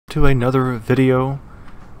to another video.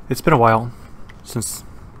 It's been a while since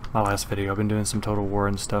my last video. I've been doing some Total War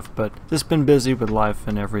and stuff, but just been busy with life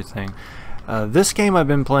and everything. This game I've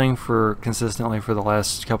been playing consistently for the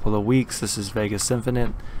last couple of weeks. This is Vegas Infinite.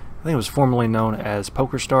 I think it was formerly known as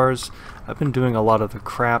Poker Stars. I've been doing a lot of the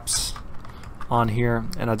craps on here,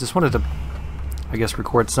 and I just wanted to, I guess,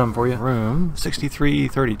 record some for you. Room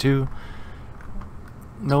 6332.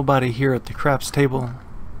 Nobody here at the craps table.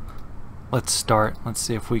 Let's start. Let's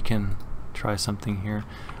see if we can try something here.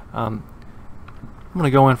 I'm going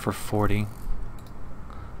to go in for 40.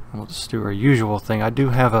 We'll just do our usual thing. I do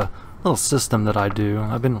have a little system that I do.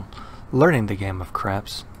 I've been learning the game of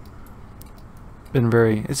craps.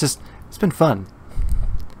 It's been fun.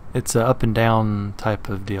 It's an up and down type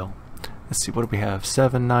of deal. Let's see, what do we have?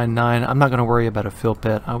 799. I'm not going to worry about a fill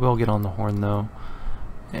bet. I will get on the horn though.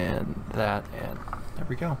 And that, and there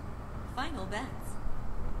we go. Final bets.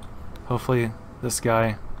 Hopefully this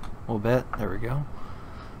guy will bet. There we go.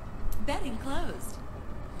 Betting closed.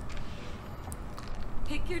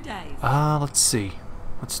 Pick your dice. Let's see.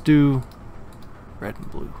 Let's do red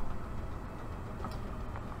and blue.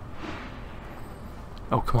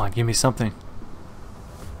 Oh, come on, give me something.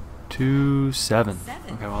 2-7.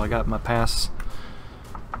 Okay, well I got my pass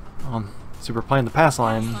on. So we're playing the pass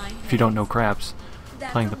line. If you don't know craps,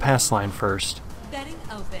 playing the pass line first. Betting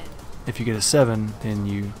open. If you get a 7, then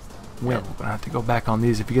you win. We're gonna have to go back on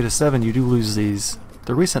these. If you get a 7, you do lose these.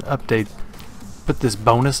 The recent update put this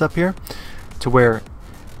bonus up here to where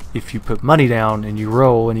if you put money down and you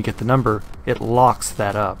roll and you get the number, it locks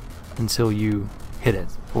that up until you hit it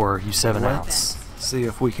or you 7 outs. See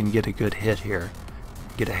if we can get a good hit here.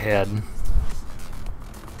 Get ahead.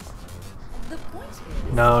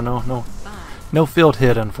 No field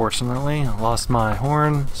hit, unfortunately. I lost my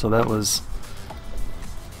horn, so that was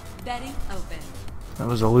Betting open. that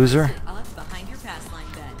was a loser. Odds behind your pass line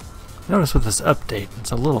bet. Notice with this update,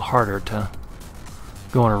 it's a little harder to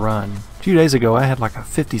go on a run. A few days ago, I had like a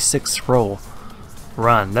 56 roll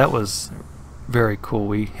run. That was very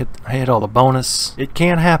cool. I hit all the bonus. It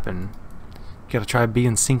can happen. You gotta try to be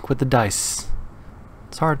in sync with the dice.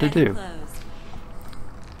 It's hard to do.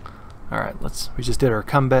 Alright, we just did our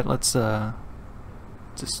come bet. Let's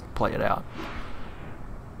just play it out.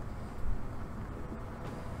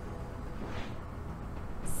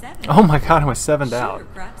 Oh my god, I was 7'd out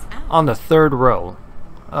on the third row.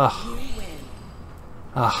 Ugh.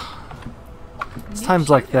 Ugh. It's times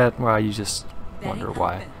like that where you just wonder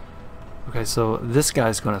why. Okay, so this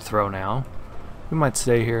guy's going to throw now. We might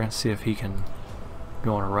stay here and see if he can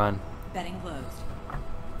go on a run. Betting closed.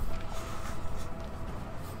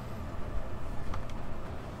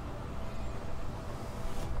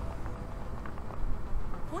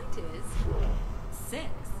 Point is 6.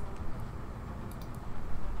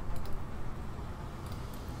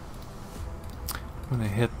 I'm going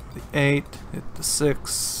to hit the 8, hit the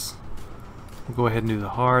 6. We'll go ahead and do the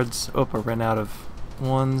hards. Oh, I ran out of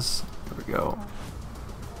ones. There we go.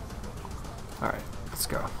 Alright, let's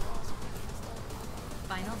go.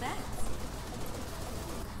 Final bets.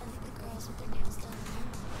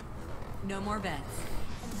 No more bets.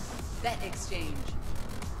 Bet exchange.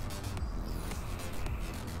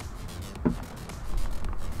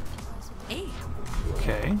 Eight.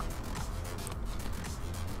 Okay.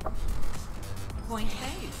 Point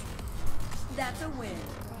pays. That's a win.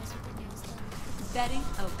 Betting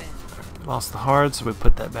open. Lost the hard, so we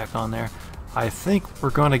put that back on there. I think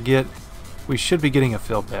we should be getting a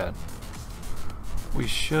fill bet. We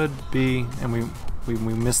should be, and we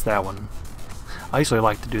missed that one. I usually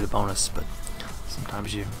like to do the bonus, but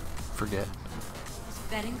sometimes you forget.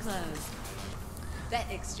 Betting closed. Bet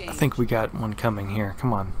exchange. I think we got one coming here.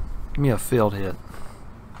 Come on, give me a field hit.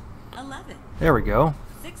 11. There we go.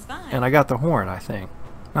 6-5. And I got the horn, I think.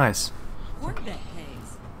 Nice. Horn bet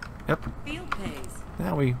pays. Yep. Field pays.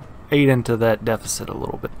 Now we ate into that deficit a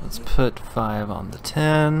little bit. Let's put 5 on the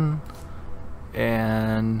 10,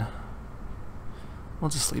 and we'll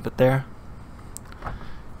just leave it there.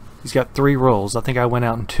 He's got 3 rolls. I think I went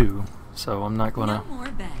out in 2, so I'm not gonna. No more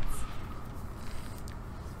bets.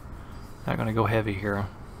 Not gonna go heavy here.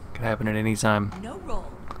 Could happen at any time. No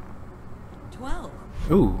roll. 12.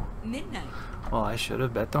 Ooh. Midnight. Well, I should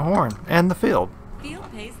have bet the horn and the field. Field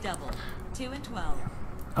pays double. 2 and 12.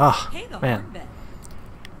 Ah, Pay the man. horn bet.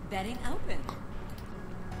 Betting open.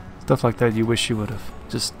 Stuff like that you wish you would have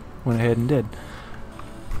just went ahead and did.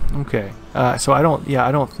 Okay. So I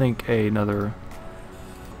don't think another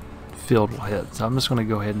field will hit. So I'm just going to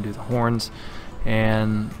go ahead and do the horns,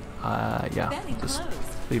 and yeah, Betting just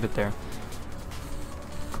closed. leave it there.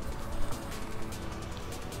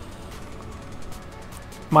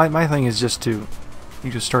 My thing is just to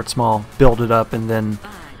You just start small, build it up, and then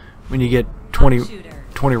 5. when you get Pop shooter.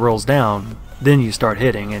 20 rolls down, then you start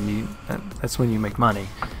hitting, and that's when you make money.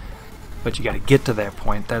 But you got to get to that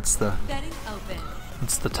point. That's the Betting open.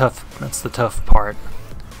 That's the tough part.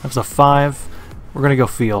 That was a 5. We're gonna go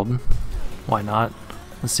field. Why not?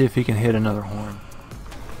 Let's see if he can hit another horn.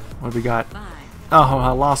 What do we got? 5. Oh,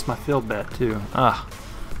 I lost my field bet too. Ah,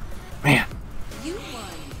 man. You won.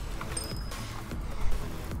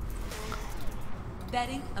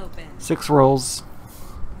 Betting open. 6 rolls.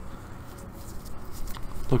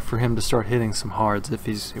 Look for him to start hitting some hards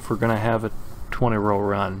if we're gonna have a 20 roll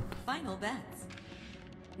run. Final bets.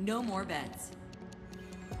 No more bets.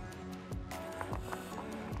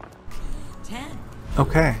 10.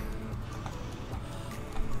 Okay.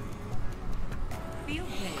 Field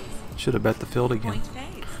pays. Should have bet the field again. Point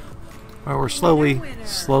pays. Well, we're Winner.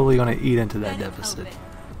 slowly gonna eat into that Betting deficit. open.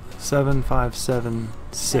 7, 5, 7,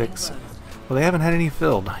 6. Betting closed. Well, they haven't had any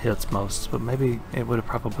field hits most, but maybe it would have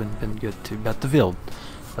probably been good to bet the field.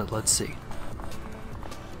 But let's see.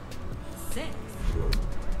 6.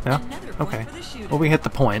 Yeah? Another point Okay. for the shooter. Well, we hit the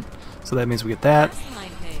point, so that means we get that Pass line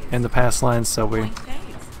pays. and the pass line, so we Point pays.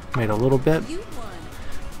 made a little bit. You won.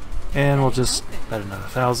 And we'll just bet another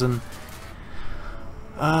 1,000.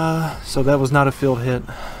 So that was not a field hit.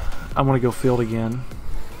 I'm gonna go field again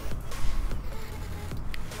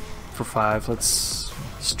for 5. Let's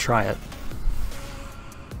try it.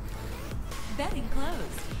 Betting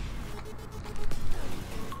closed.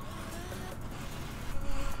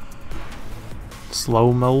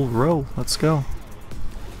 Slow-mo roll. Let's go.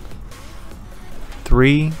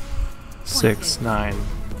 3, 6, 9.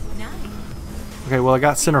 9. Okay, well I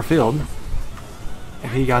got center field,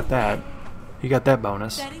 and he got that. He got that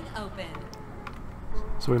bonus. Betting open.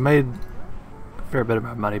 So we made a fair bit of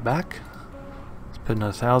our money back. Let's put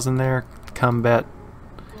another 1,000 there. Come bet.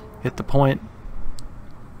 Hit the point.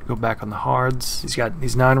 Go back on the hards.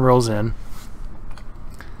 He's 9 rolls in.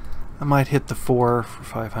 I might hit the 4 for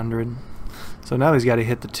 500. So now he's got to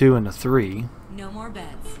hit the 2 and the 3. No more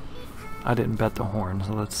bets. I didn't bet the horn,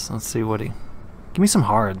 so let's see what he. Give me some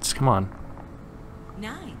hards. Come on.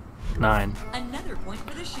 9. 9. Another point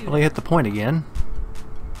for the shooter. Well, he hit the point again.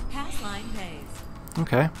 Pass line pays.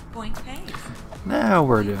 Okay. Point pays. Now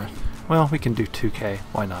we're doing. Well, we can do 2K.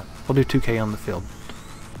 Why not? We'll do 2K on the field.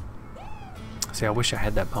 See, I wish I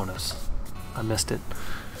had that bonus. I missed it.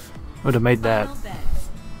 Would have made that. Final bets.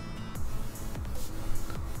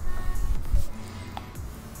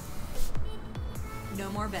 No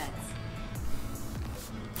more bets.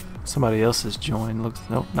 Somebody else has joined. Looks.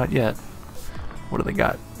 Nope, not yet. What do they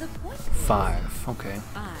got? The point. 5. Okay.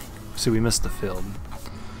 5. See, we missed the field.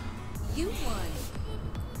 You won.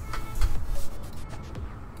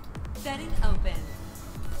 Betting open.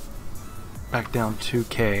 Back down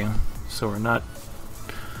 2K. So we're not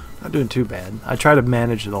doing too bad. I try to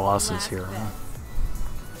manage the losses Last here.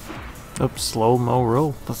 bet. Oops, slow-mo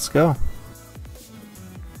roll. Let's go.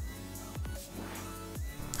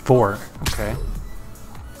 4. Okay.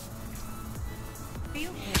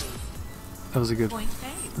 Field pays. That was a good. Point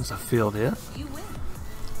That pays. was a field hit. You win.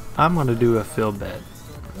 I'm gonna do a field bet.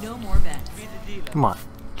 No more bets. Come on,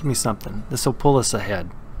 give me something. This will pull us ahead.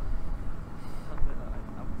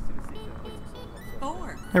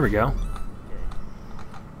 4. There we go.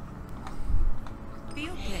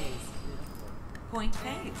 Field pays. Point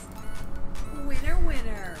pays. Winner,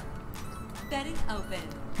 winner. Betting open.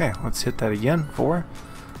 Okay, let's hit that again. 4.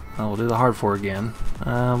 We'll do the hard 4 again.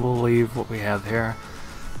 We'll leave what we have here.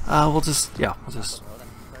 We'll just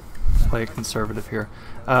play it conservative here.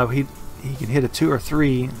 He can hit a 2 or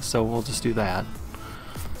 3, so we'll just do that.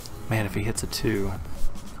 Man, if he hits a 2,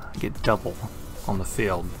 I get double on the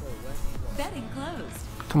field. Betting closed.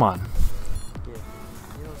 Come on.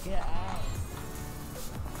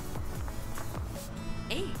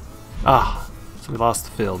 8. Ah, so we lost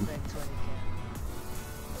the field.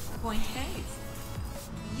 Point pays.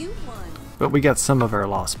 You won. But we got some of our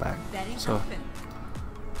loss back. Betting So open.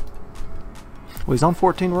 well, he's on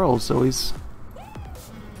 14 rolls, so he's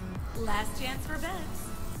Last chance for bets.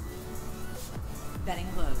 Betting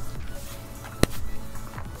closed.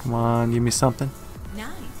 come on, give me something. 9.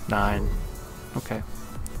 9. Okay.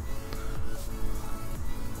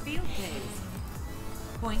 Field pays.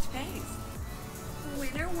 Point pays.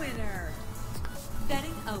 Winner, winner.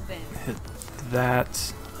 Betting open. Hit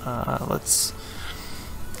that. Let's.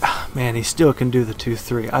 Man, he still can do the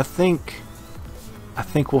 2-3. I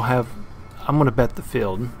think we'll have. I'm gonna bet the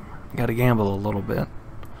field. Got to gamble a little bit.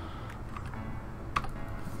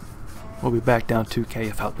 We'll be back down 2K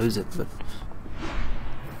if I lose it, but.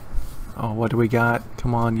 Oh, what do we got?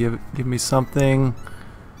 Come on, give me something.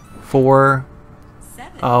 4.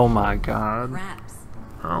 7. Oh my god. Craps.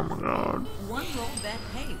 Oh my god. One roll bet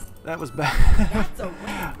pays. That was bad. That's a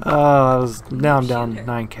win. Oh, now I'm down Shooter.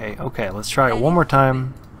 9k. Okay, let's try it one more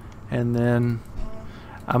time, and then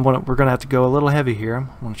we're gonna have to go a little heavy here. I'm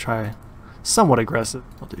gonna try somewhat aggressive.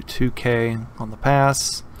 We'll do 2k on the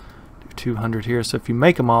pass, do 200 here. So if you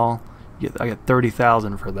make them all, I get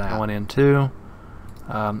 30,000 for that. Going in too.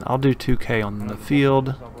 I'll do 2k on the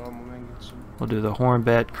field. We'll do the horn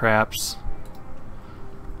bet, craps,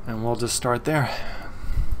 and we'll just start there.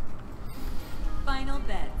 Final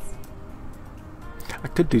bets. I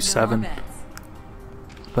could do No 7, more bets.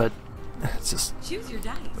 but it's just. Choose your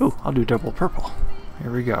dice. Ooh, I'll do double purple.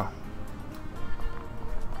 Here we go.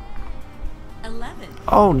 11.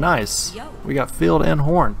 Oh, nice. Yo. We got field and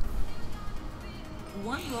horn.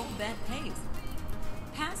 One roll bet pays.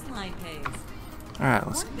 Pass line pays. All right,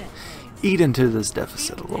 let's Horn bet pays. eat into this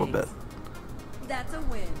deficit a little bit. That's a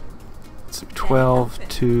win. So 12,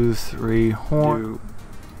 2, 3, horn.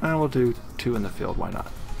 And we'll do 2 in the field. Why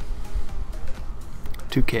not?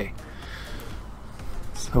 2k.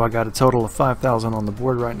 So I got a total of 5,000 on the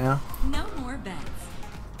board right now. No more bets.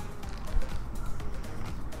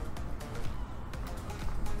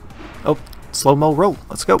 Oh, slow-mo roll.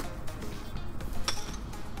 Let's go.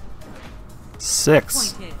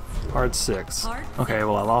 6. Point hits. Hard 6. Hard Okay,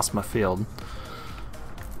 well I lost my field.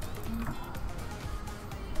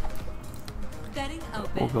 Betting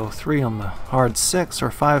open. We'll go 3 on the hard 6 or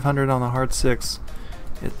 500 on the hard 6.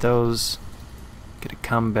 Hit those. Get a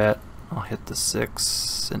come bet. I'll hit the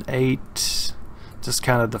 6 and 8. Just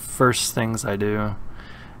kind of the first things I do.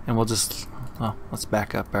 And we'll just, well, let's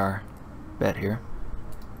back up our bet here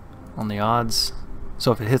on the odds.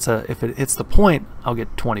 So if it hits the point, I'll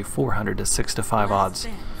get 2,400 to 6 to 5 odds.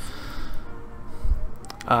 Last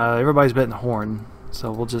bet. Everybody's betting the horn,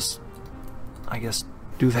 so we'll just, I guess,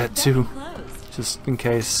 do that Betting too, closed. just in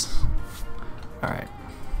case. All right.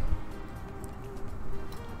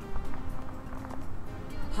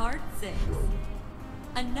 Hard 6.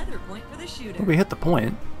 Another point for the shooter. Well, we hit the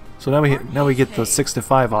point, so now we get the 6 to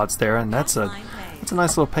 5 odds there, and that's a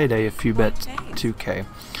nice little payday if you bet 2k.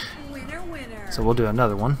 Winner, winner. So we'll do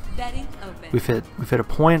another one. Betting open. We've hit a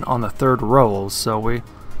point on the third roll, so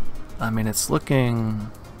I mean it's looking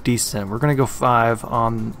decent. We're gonna go 5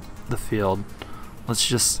 on the field. Let's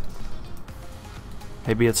just,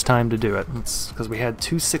 maybe it's time to do it. Because we had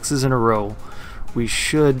 2 6s in a row. We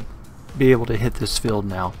should be able to hit this field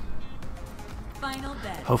now. Final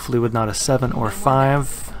bet. Hopefully with not a 7 or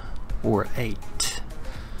 5 or 8.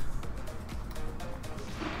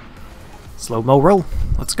 Slow-mo roll.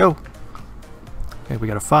 Let's go. Okay, we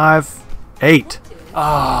got a 5. 8.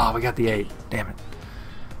 Oh, we got the 8. Damn it.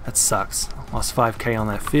 That sucks. Lost 5k on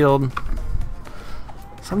that field.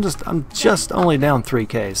 So I'm just only down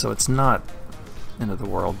 3k, so it's not end of the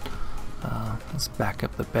world. Let's back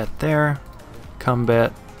up the bet there. Come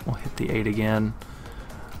bet. We'll hit the 8 again.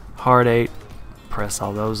 Hard 8. Press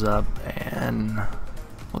all those up, and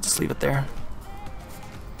we'll just leave it there.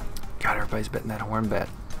 God, everybody's betting that horn bet.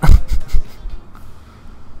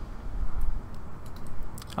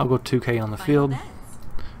 I'll go 2k on the field,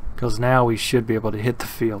 because now we should be able to hit the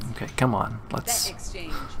field. Okay, come on. Let's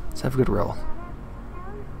have a good roll.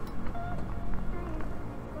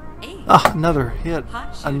 8. Ah, another hit.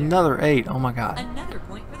 Hot shooter. Another 8. Oh my god. Another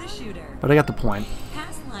point for the shooter. But I got the point,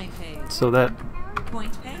 Pass line pays. so that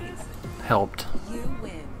Point pays. helped. You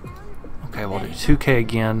win. Okay, we'll do 2k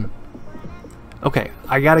again. Okay,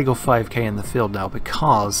 I gotta go 5k in the field now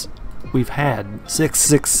because we've had 6,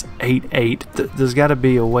 6, 8, 8. There's gotta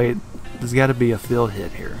be a way. There's gotta be a field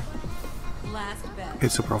hit here. Last bet. Okay,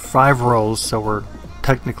 so we're 5 rolls, so we're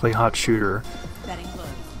technically hot shooter. Betting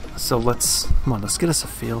closed. So come on, let's get us a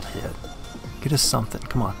field hit. Get us something.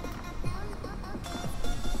 Come on.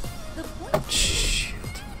 The point. Shit.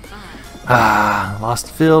 5. Ah, lost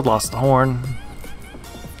the field, lost the horn.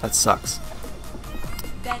 That sucks.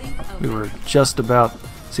 Betting open. We were just about.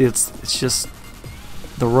 See, it's just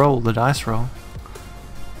the roll, the dice roll.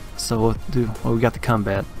 So we'll do. Well, we got the come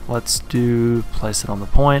bet. Let's do place it on the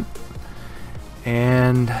point,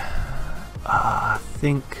 and I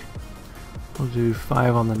think we'll do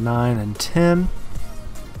 5 on the 9 and 10.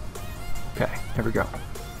 Okay, there we go.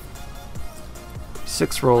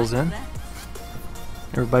 6 rolls in. Bet.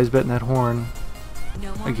 Everybody's betting that horn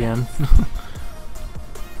No more again. bets.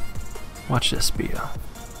 Watch this be a.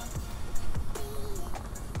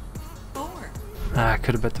 4. I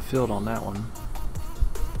could have bet the field on that one.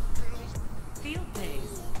 Field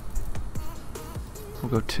pays.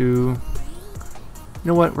 We'll go 2. You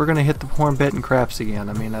know what? We're gonna hit the horn bet and craps again.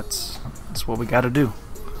 I mean, that's what we got to do.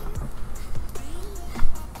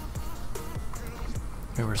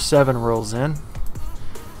 We were 7 rolls in.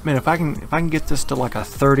 Man, if I can get this to like a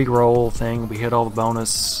 30 roll thing, we hit all the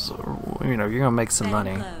bonus, you know, you're gonna make some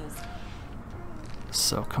money.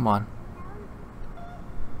 So come on.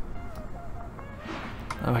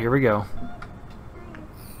 Oh, here we go.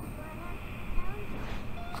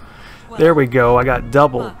 There we go. I got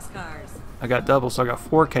double. I got double, so I got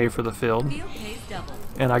 4K for the field.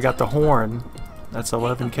 And I got the horn. That's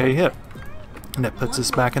 11K hit. And that puts us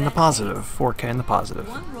back in the positive. 4K in the positive.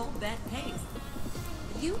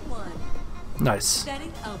 Nice.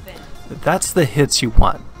 That's the hits you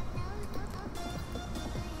want.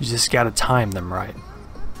 You just gotta time them right.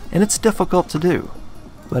 And it's difficult to do,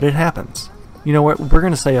 but it happens. You know what? We're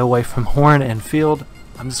gonna stay away from horn and field.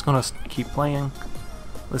 I'm just gonna keep playing.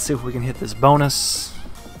 Let's see if we can hit this bonus.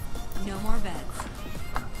 No more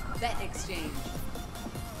bets. Bet exchange.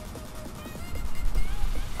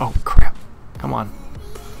 Oh crap. Come on.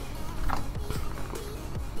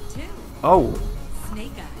 2. Oh.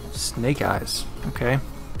 Snake eyes. Snake eyes. Okay.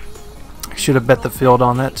 I should have bet the field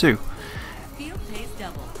on that too. Field pays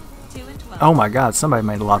double. 2 and 12. Oh my god, somebody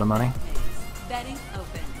made a lot of money. Betting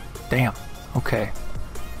open. Damn. Okay.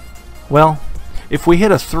 Well, if we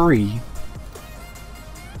hit a 3,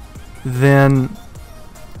 then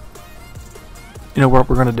you know what,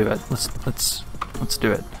 we're gonna do it. Let's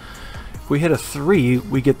do it. If we hit a 3,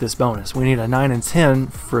 we get this bonus. We need a 9 and 10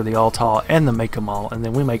 for the all tall and the make 'em all, and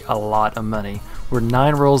then we make a lot of money. We're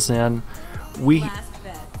 9 rolls in.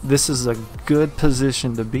 This is a good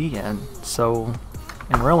position to be in. So,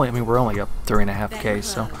 and we're only up 3.5K.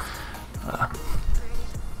 So,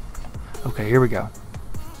 okay, here we go.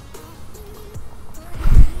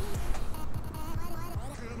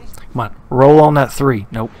 Come on, roll on that 3.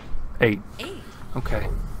 Nope, 8. Okay,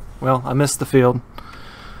 well, I missed the field.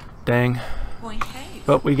 Dang.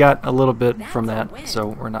 But we got a little bit from that, so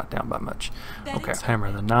we're not down by much. Okay,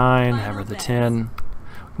 hammer the 9, hammer the 10.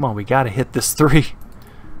 Come on, we gotta hit this 3.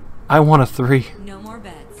 I want a 3. No more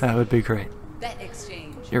bets. That would be great. Bet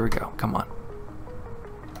exchange. Here we go, come on.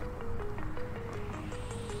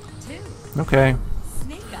 2. Okay,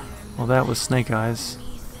 Snake eyes. well that was snake eyes.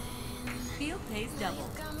 Field pays double.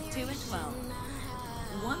 2 and 12.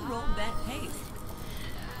 1 roll bet pays.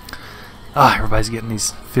 Ah, everybody's getting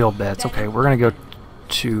these field bets. Okay, we're gonna go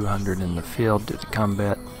 200 in the field to come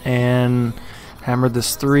bet and hammer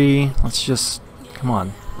this 3. Let's just come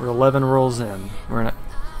on. We're 11 rolls in.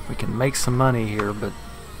 We can make some money here, but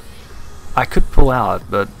I could pull out,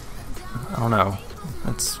 but I don't know.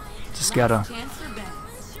 It's just gotta. Chance for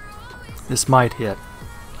bets. This might hit.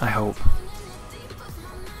 I hope.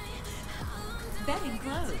 Betting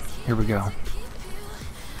closed. Here we go.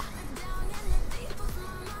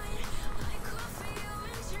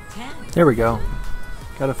 There we go.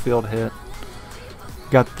 Got a field hit.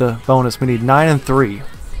 Got the bonus. We need 9 and 3.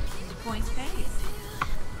 Point pays.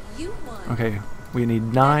 You won. Okay, we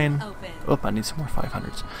need 9. Open. Oh, I need some more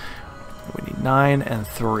 500s. We need 9 and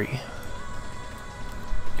 3.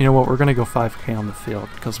 You know what? We're gonna go 5K on the field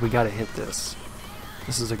because we gotta hit this.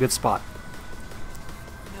 This is a good spot.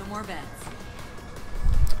 No more bets.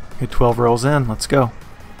 Okay, 12 rolls in. Let's go.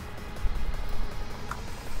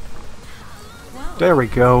 12. There we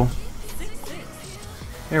go. 6, 6.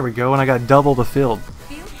 There we go. And I got double the field.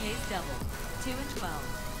 Field pays double. 2 and 12.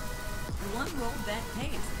 1 roll bet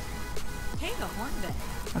pays. Pay the horn bet.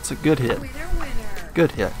 That's a good hit. Winner, winner.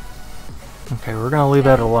 Good hit. Okay, we're gonna leave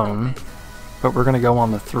that alone, but we're gonna go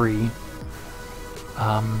on the 3.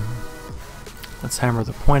 Let's hammer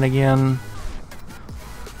the point again.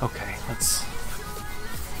 Okay,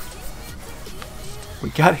 we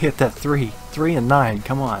gotta hit that 3. 3 and 9,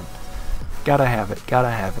 come on. Gotta have it, gotta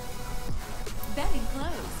have it. Betting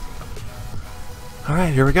closed.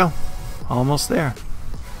 Alright, here we go. Almost there.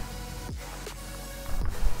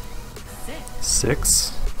 6.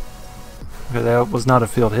 6. Okay, that was not a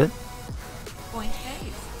field hit. Point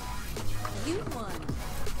pays. You won.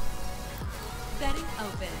 Betting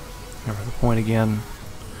open. Hammer the point again.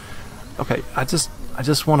 Okay, I just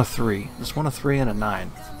want a 3. Just want a 3 and a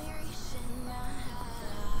 9.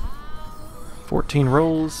 14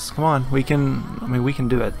 rolls. Come on, we can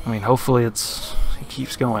do it. I mean, hopefully it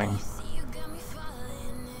keeps going.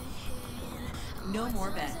 No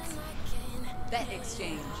more bets. Bet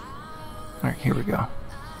exchange. All right, here we go.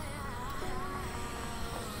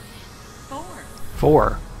 4.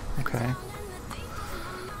 4. Okay.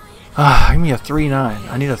 Give me a 3-9.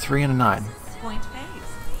 I need a 3 and a 9. Point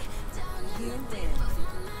pays. You win.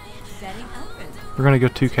 Betting open. We're gonna go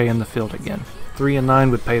 2K in the field again. 3 and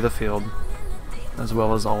 9 would pay the field, as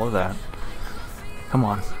well as all of that. Come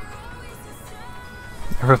on.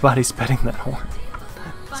 Everybody's betting that horn.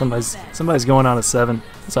 Somebody's going on a 7.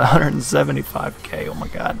 It's 175k. Oh my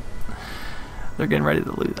god. They're getting ready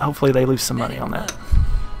to lose. Hopefully they lose some money on that.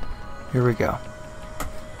 Here we go.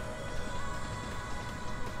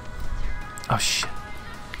 Oh shit.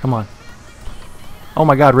 Come on. Oh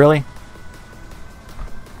my god, really?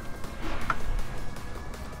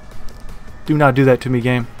 Do not do that to me,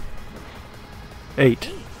 game. 8.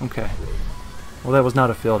 Okay. Well, that was not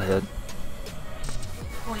a field hit.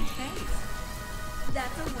 Point pays.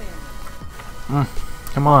 That's a win.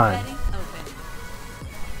 Come on. Betting open.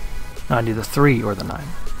 I need the 3 or the 9.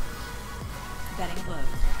 Betting closed.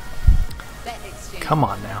 Bet exchange. Come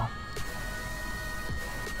on now.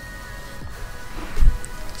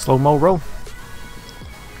 Slow-mo roll.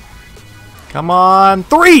 Come on.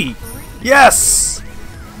 3! Yes!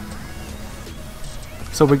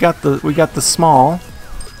 So we got the small.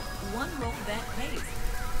 One roll bet pays.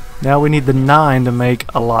 Now we need the 9 to make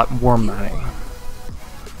a lot more money.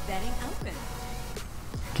 Betting open.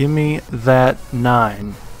 Give me that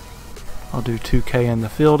 9. I'll do 2k in the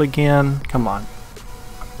field again. Come on.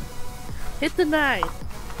 Hit the 9.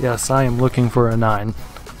 Yes, I am looking for a 9.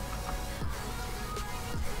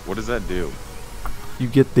 What does that do? You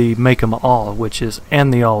get the make 'em all, which is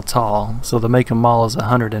and the all tall. So the make 'em all is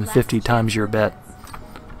 150 times your bet.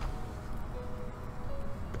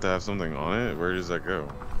 To have something on it? Where does that go?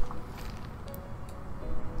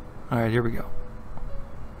 Alright, here we go.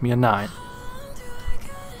 Give me a 9.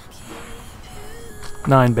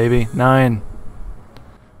 9, baby. 9.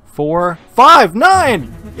 4, 5,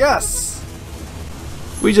 9! Yes!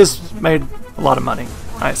 We just made a lot of money.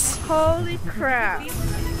 Nice. Holy crap.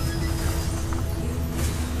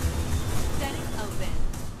 Betting open.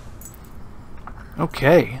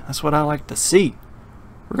 Okay, that's what I like to see.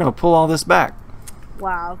 We're gonna pull all this back.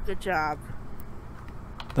 Wow, good job.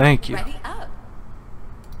 Thank you. Ready up.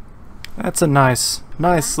 That's a nice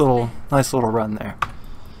little run there.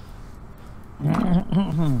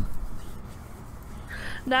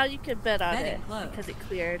 Now you can bet on Betting it closed. because it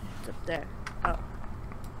cleared. It's up there. Oh.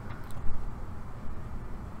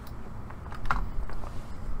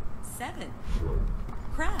 Seven.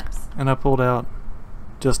 Craps. And I pulled out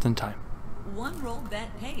just in time. One roll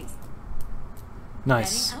bet pays.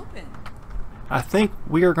 Nice. Betting open. I think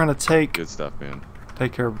we are gonna take Good stuff, man.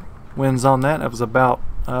 our wins on that. That was about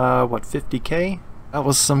what, 50k? That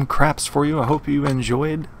was some craps for you. I hope you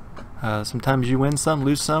enjoyed. Sometimes you win some,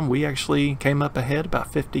 lose some. We actually came up ahead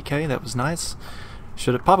about 50k. That was nice.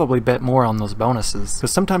 Should have probably bet more on those bonuses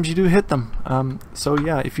because sometimes you do hit them. So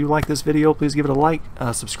yeah, if you like this video, please give it a like,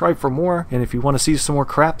 subscribe for more, and if you want to see some more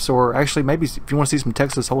craps, or actually maybe if you want to see some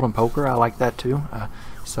Texas Hold'em poker, I like that too.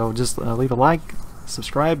 So just leave a like,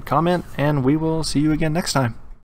 subscribe, comment, and we will see you again next time.